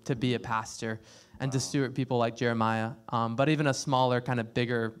to be a pastor and to steward people like Jeremiah. But even a smaller, kind of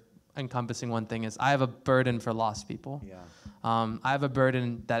bigger, encompassing one thing is I have a burden for lost people. I have a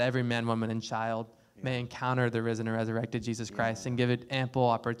burden that every man, woman, and child may encounter the risen and resurrected Jesus Christ and give it ample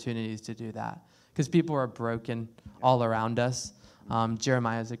opportunities to do that. Because people are broken all around us.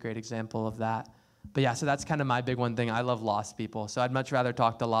 Jeremiah is a great example of that. But yeah, so that's kind of my big one thing. I love lost people. So I'd much rather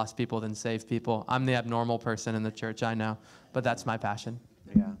talk to lost people than save people. I'm the abnormal person in the church, I know. But that's my passion.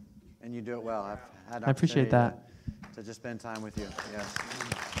 Yeah, and you do it well. I've had I appreciate that. To just spend time with you. Yes.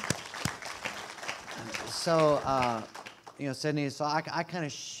 So, Sydney, so I kind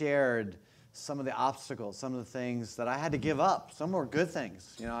of shared some of the obstacles, some of the things that I had to give up. Some were good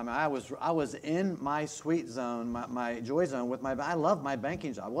things. I was in my sweet zone, my joy zone I loved my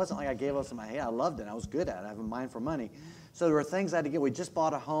banking job. It wasn't like I gave up something I hated. I loved it. I was good at it. I have a mind for money. So there were things I had to get. We just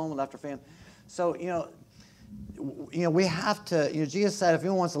bought a home, left our family. So, we have to, Jesus said if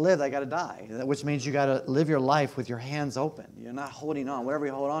anyone wants to live, they got to die, which means you got to live your life with your hands open. You're not holding on. Whatever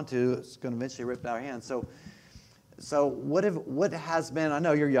you hold on to, it's going to eventually rip out your hands. So what has been, I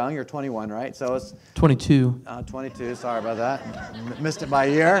know you're young, you're 21, right? So it's 22. 22, sorry about that. Missed it by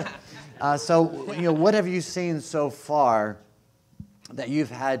a year. So what have you seen so far that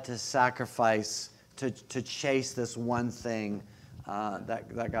you've had to sacrifice to chase this one thing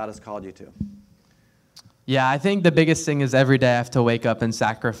that God has called you to? Yeah, I think the biggest thing is every day I have to wake up and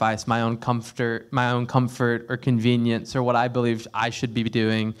sacrifice my own comfort or convenience or what I believe I should be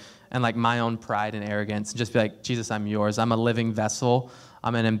doing, and like my own pride and arrogance, and just be like, Jesus, I'm yours. I'm a living vessel.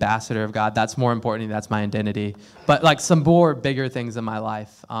 I'm an ambassador of God. That's more important. That's my identity. But like some more bigger things in my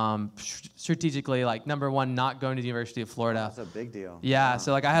life. Strategically, like number one, not going to the University of Florida. That's a big deal. Yeah,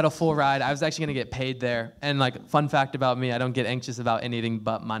 so like I had a full ride. I was actually gonna get paid there. And like fun fact about me, I don't get anxious about anything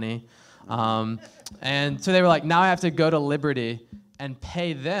but money. And so they were like, now I have to go to Liberty and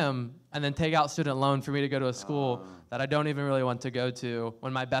pay them and then take out student loan for me to go to a school that I don't even really want to go to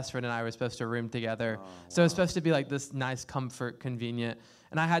when my best friend and I were supposed to room together. So it's supposed to be like this nice comfort, convenient.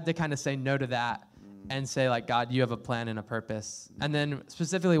 And I had to kind of say no to that and say like, God, you have a plan and a purpose. And then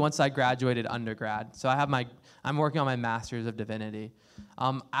specifically once I graduated undergrad, so I'm working on my master's of divinity.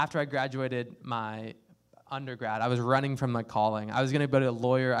 After I graduated my undergrad, I was running from my calling. I was going to go to a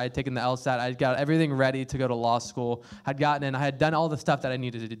lawyer. I had taken the LSAT. I got everything ready to go to law school. I had done all the stuff that I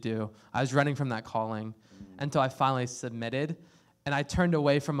needed to do. I was running from that calling until I finally submitted. And I turned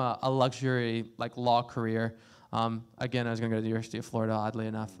away from a luxury like law career. Again, I was going to go to the University of Florida, oddly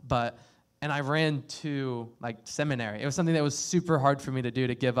enough. And I ran to like seminary. It was something that was super hard for me to do,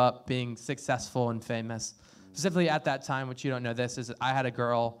 to give up being successful and famous. Specifically at that time, which you don't know this, is I had a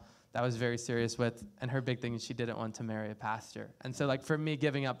girl that I was very serious with, and her big thing is she didn't want to marry a pastor. And so like for me,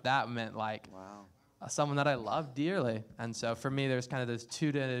 giving up that meant like someone that I loved dearly. And so for me, there's kind of those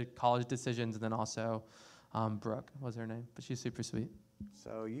two college decisions, and then also Brooke was her name, but she's super sweet.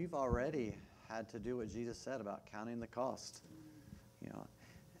 So you've already had to do what Jesus said about counting the cost,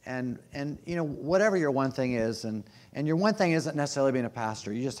 and whatever your one thing is, and your one thing isn't necessarily being a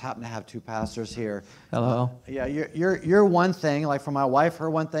pastor. You just happen to have two pastors here. Hello. Yeah, your one thing, like for my wife, her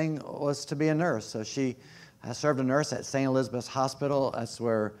one thing was to be a nurse. So she has served a nurse at St. Elizabeth's Hospital. That's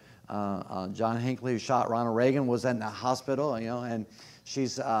where John Hinckley, who shot Ronald Reagan, was in that hospital. And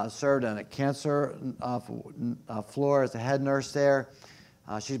she's served on a cancer floor as a head nurse there.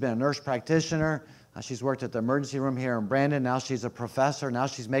 She's been a nurse practitioner. She's worked at the emergency room here in Brandon. Now she's a professor. Now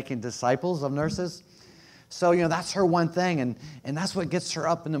she's making disciples of nurses. So, that's her one thing, and that's what gets her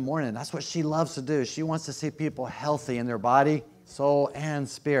up in the morning. That's what she loves to do. She wants to see people healthy in their body, soul, and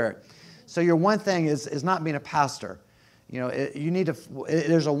spirit. So your one thing is not being a pastor.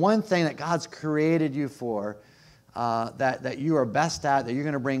 There's a one thing that God's created you for, that you are best at, that you're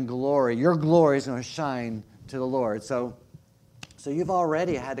going to bring glory. Your glory is going to shine to the Lord. So you've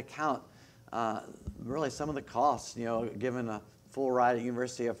already had to count really some of the costs, given a full ride at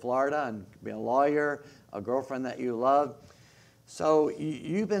University of Florida and being a lawyer, a girlfriend that you love. So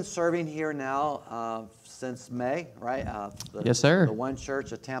you've been serving here now since May, right? Yes, sir. The One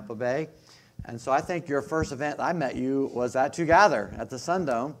Church of Tampa Bay. And so I think your first event I met you was at Together at the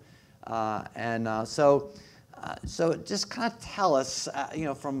Sundome. So just kind of tell us,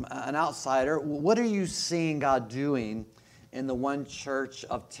 from an outsider, what are you seeing God doing in the One Church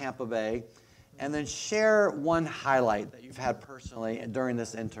of Tampa Bay? And then share one highlight that you've had personally during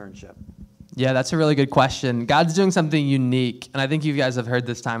this internship. Yeah, that's a really good question. God's doing something unique, and I think you guys have heard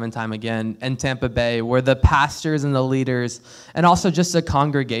this time and time again, in Tampa Bay, where the pastors and the leaders, and also just a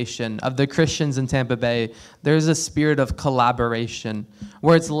congregation of the Christians in Tampa Bay, there's a spirit of collaboration,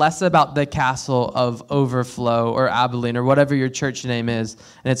 where it's less about the castle of Overflow or Abilene or whatever your church name is,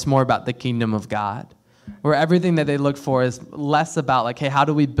 and it's more about the kingdom of God. Where everything that they look for is less about like, hey, how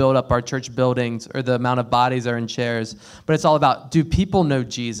do we build up our church buildings or the amount of bodies are in chairs, but it's all about, do people know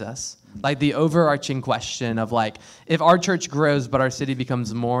Jesus? Like the overarching question of like, if our church grows but our city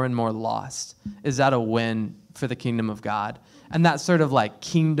becomes more and more lost, is that a win for the kingdom of God? And that sort of like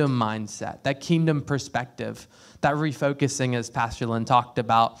kingdom mindset, that kingdom perspective, that refocusing, as Pastor Lynn talked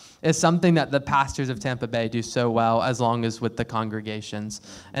about, is something that the pastors of Tampa Bay do so well, as long as with the congregations.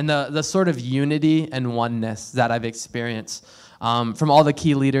 And the sort of unity and oneness that I've experienced from all the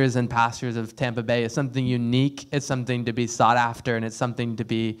key leaders and pastors of Tampa Bay is something unique. It's something to be sought after, and it's something to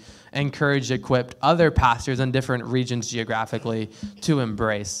be encouraged, equipped other pastors in different regions geographically to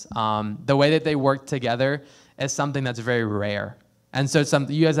embrace. The way that they work together is something that's very rare. And so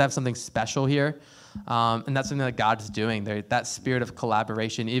you guys have something special here. And that's something that God's doing there, that spirit of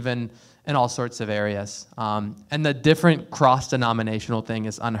collaboration, even in all sorts of areas. And the different cross-denominational thing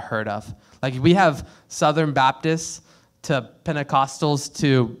is unheard of. Like we have Southern Baptists to Pentecostals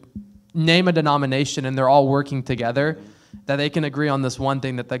to name a denomination, and they're all working together, that they can agree on this one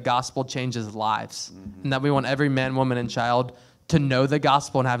thing, that the gospel changes lives. Mm-hmm. And that we want every man, woman, and child to know the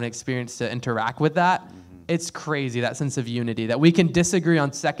gospel and have an experience to interact with that. Mm-hmm. It's crazy, that sense of unity, that we can disagree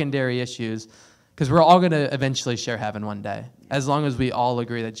on secondary issues, because we're all going to eventually share heaven one day, as long as we all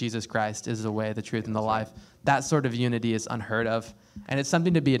agree that Jesus Christ is the way, the truth, and the life. That sort of unity is unheard of, and it's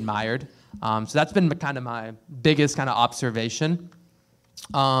something to be admired. So that's been kind of my biggest kind of observation.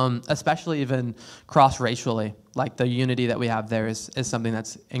 especially even cross-racially. Like the unity that we have there is something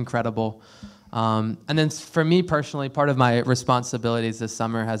that's incredible. And then for me personally, part of my responsibilities this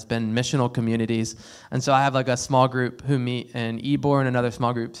summer has been missional communities. And so I have like a small group who meet in Ybor and another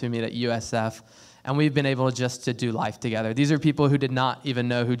small group who meet at USF. And we've been able just to do life together. These are people who did not even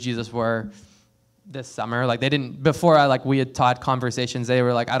know who Jesus were this summer. Like they didn't, before we had taught conversations, they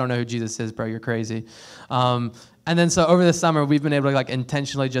were like, I don't know who Jesus is, bro, you're crazy. And then so over the summer, we've been able to like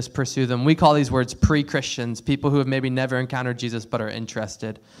intentionally just pursue them. We call these words pre-Christians, people who have maybe never encountered Jesus but are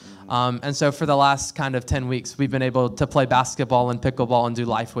interested. And so for the last kind of 10 weeks, we've been able to play basketball and pickleball and do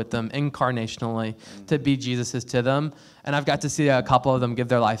life with them incarnationally to be Jesus's to them. And I've got to see a couple of them give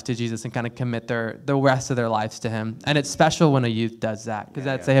their life to Jesus and kind of commit the rest of their lives to him. And it's special when a youth does that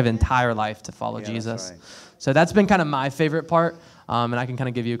because they have an entire life to follow Jesus. That's right. So that's been kind of my favorite part. And I can kind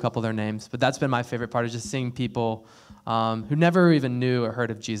of give you a couple of their names. But that's been my favorite part, is just seeing people who never even knew or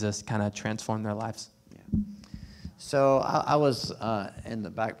heard of Jesus kind of transform their lives. Yeah. So I was in the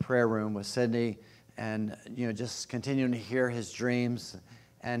back prayer room with Sydney and, just continuing to hear his dreams.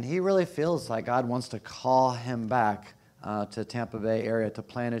 And he really feels like God wants to call him back to Tampa Bay area to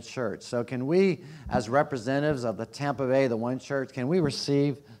plant a church. So can we, as representatives of the Tampa Bay, the One Church, can we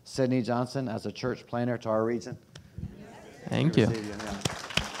receive Sydney Johnson as a church planter to our region? Thank you.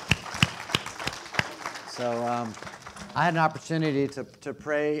 So I had an opportunity to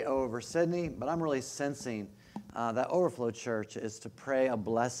pray over Sydney, but I'm really sensing that Overflow Church is to pray a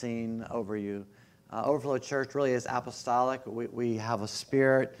blessing over you. Overflow Church really is apostolic. We have a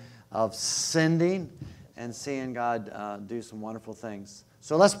spirit of sending and seeing God do some wonderful things.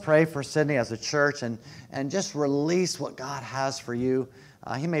 So let's pray for Sydney as a church and just release what God has for you.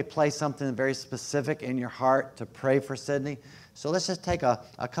 He may place something very specific in your heart to pray for Sydney. So let's just take a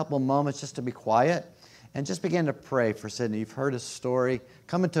couple moments just to be quiet and just begin to pray for Sydney. You've heard his story.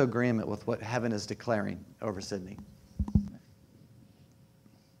 Come into agreement with what heaven is declaring over Sydney.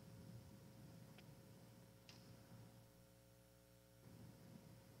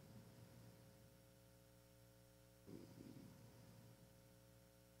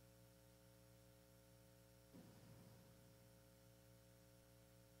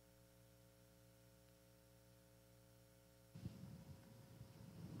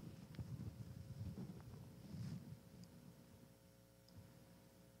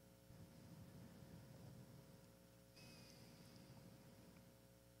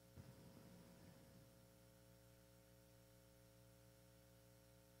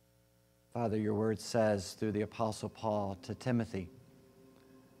 Father, your word says through the Apostle Paul to Timothy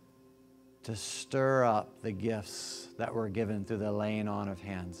to stir up the gifts that were given through the laying on of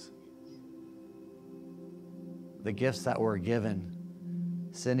hands. The gifts that were given,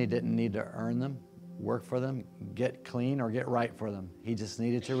 Sydney didn't need to earn them, work for them, get clean, or get right for them. He just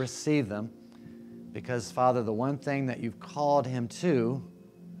needed to receive them because, Father, the one thing that you've called him to,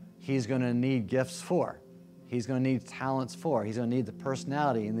 he's going to need gifts for. He's going to need talents for. He's going to need the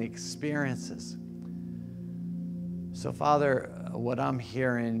personality and the experiences. So, Father, what I'm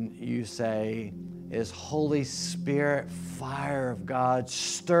hearing you say is, Holy Spirit, fire of God,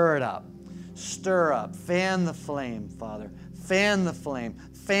 stir it up. Stir up. Fan the flame, Father. Fan the flame.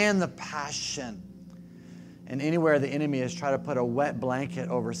 Fan the passion. And anywhere the enemy has tried to put a wet blanket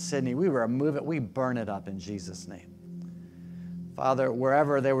over Sydney, we remove it. We burn it up in Jesus' name. Father,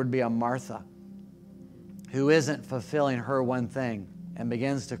 wherever there would be a Martha who isn't fulfilling her one thing and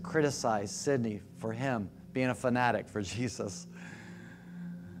begins to criticize Sydney for him being a fanatic for Jesus,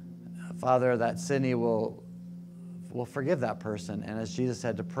 Father, that Sydney will forgive that person, and as Jesus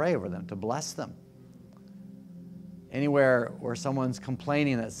said, to pray over them, to bless them. Anywhere where someone's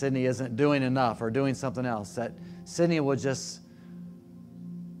complaining that Sydney isn't doing enough or doing something else, that Sydney will just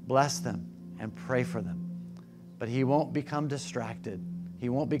bless them and pray for them. But he won't become distracted. He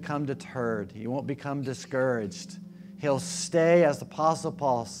won't become deterred. He won't become discouraged. He'll stay, as the Apostle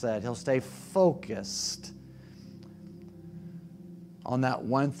Paul said, he'll stay focused on that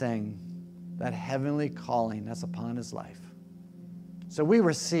one thing, that heavenly calling that's upon his life. So we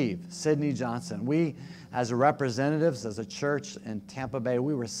receive Sydney Johnson. We, as representatives, as a church in Tampa Bay,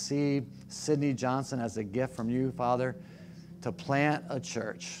 we receive Sydney Johnson as a gift from you, Father, to plant a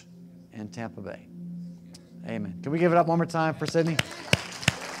church in Tampa Bay. Amen. Can we give it up one more time for Sydney?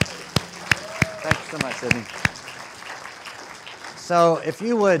 Thank you so much, Sydney. So if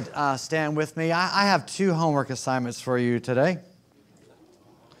you would stand with me, I have 2 homework assignments for you today.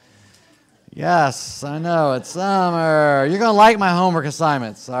 Yes, I know, it's summer. You're going to like my homework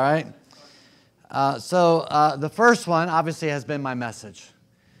assignments, all right? So the first one, obviously, has been my message.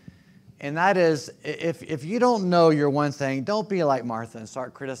 And that is, if you don't know your one thing, don't be like Martha and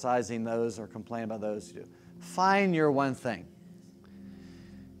start criticizing those or complaining about those who do. Find your one thing.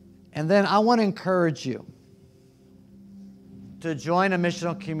 And then I want to encourage you to join a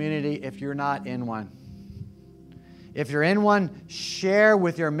missional community if you're not in one. If you're in one, share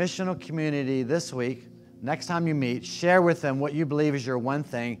with your missional community this week. Next time you meet, share with them what you believe is your one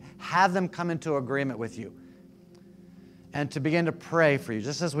thing. Have them come into agreement with you. And to begin to pray for you,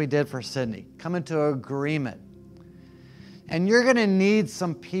 just as we did for Sydney. Come into agreement. And you're going to need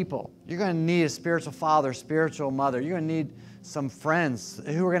some people. You're going to need a spiritual father, spiritual mother. You're going to need some friends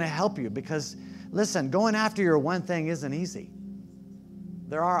who are going to help you. Because, listen, going after your one thing isn't easy.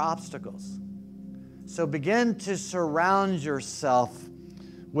 There are obstacles. So begin to surround yourself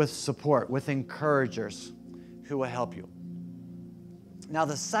with support, with encouragers who will help you. Now,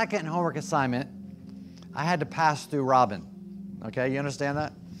 the second homework assignment, I had to pass through Robin. Okay, you understand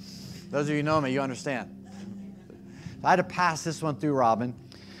that? Those of you who know me, you understand. I had to pass this one through Robin.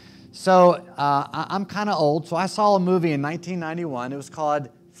 So I'm kind of old, so I saw a movie in 1991. It was called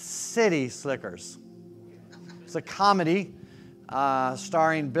City Slickers. It's a comedy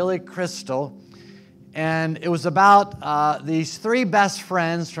starring Billy Crystal. And it was about these three best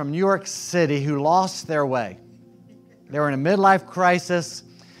friends from New York City who lost their way. They were in a midlife crisis.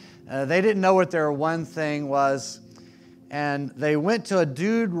 They didn't know what their one thing was. And they went to a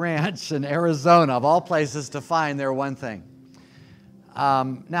dude ranch in Arizona, of all places, to find their one thing.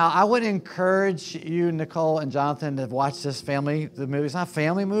 Now, I would encourage you, Nicole and Jonathan, to watch this the movie. It's not a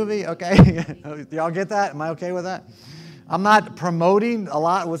family movie, okay? Do y'all get that? Am I okay with that? I'm not promoting a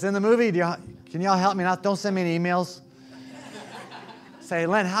lot what's in the movie. Can y'all help me out? Don't send me any emails. Say,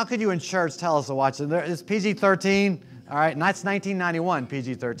 Len, how could you in church tell us to watch it? It's PG-13, all right? And that's 1991,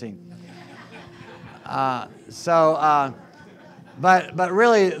 PG-13. But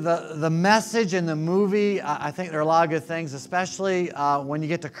really, the message in the movie, I think there are a lot of good things, especially when you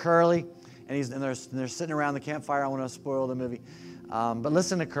get to Curly, and they're sitting around the campfire. I want to spoil the movie. But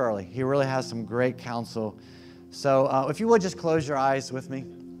listen to Curly. He really has some great counsel. So if you would just close your eyes with me,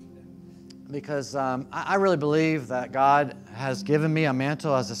 because I really believe that God has given me a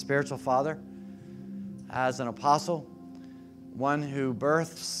mantle as a spiritual father, as an apostle, one who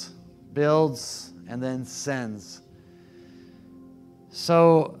births, builds, and then sends.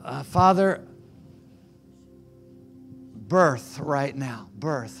 So, Father, birth right now,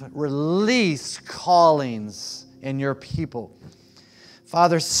 release callings in your people.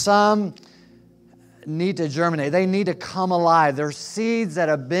 Father, some need to germinate. They need to come alive. There's seeds that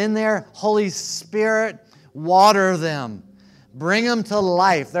have been there. Holy Spirit, water them. Bring them to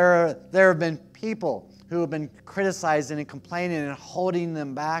life. There have been people who have been criticizing and complaining and holding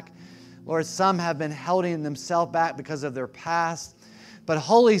them back. Lord, some have been holding themselves back because of their past. But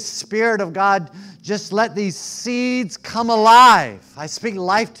Holy Spirit of God, just let these seeds come alive. I speak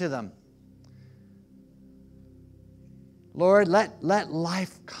life to them. Lord, let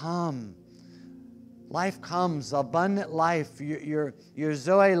life come. Life comes, abundant life, your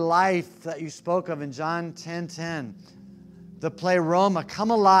Zoe life that you spoke of in John 10:10. The pleroma,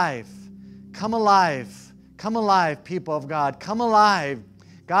 come alive, come alive, come alive, people of God, come alive.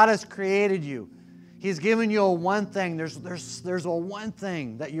 God has created you. He's given you a one thing. There's a one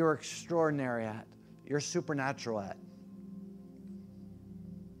thing that you're extraordinary at, you're supernatural at.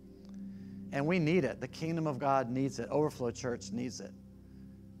 And we need it. The kingdom of God needs it. Overflow Church needs it.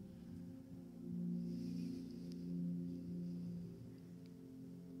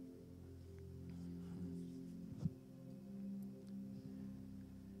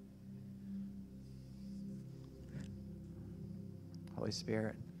 Holy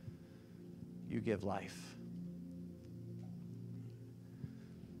Spirit, you give life.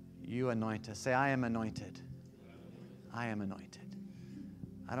 You anoint us. Say, I am anointed. I am anointed.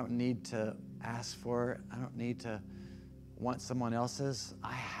 I don't need to ask for it. I don't need to want someone else's.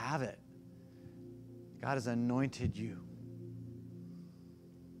 I have it. God has anointed you.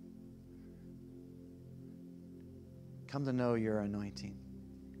 Come to know your anointing.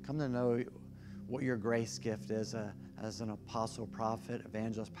 Come to know what your grace gift is as an apostle, prophet,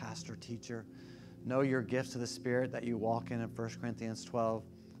 evangelist, pastor, teacher. Know your gifts of the Spirit that you walk in 1 Corinthians 12.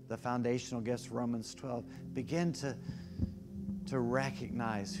 The foundational gifts, Romans 12. Begin to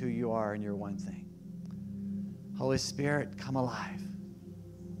recognize who you are in your one thing. Holy Spirit, come alive.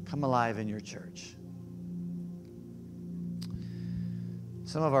 Come alive in your church.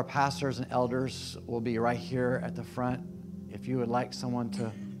 Some of our pastors and elders will be right here at the front. If you would like someone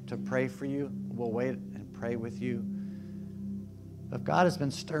to pray for you, we'll wait and pray with you. If God has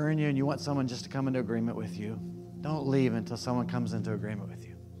been stirring you and you want someone just to come into agreement with you, don't leave until someone comes into agreement with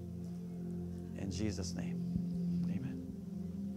you. in Jesus' name.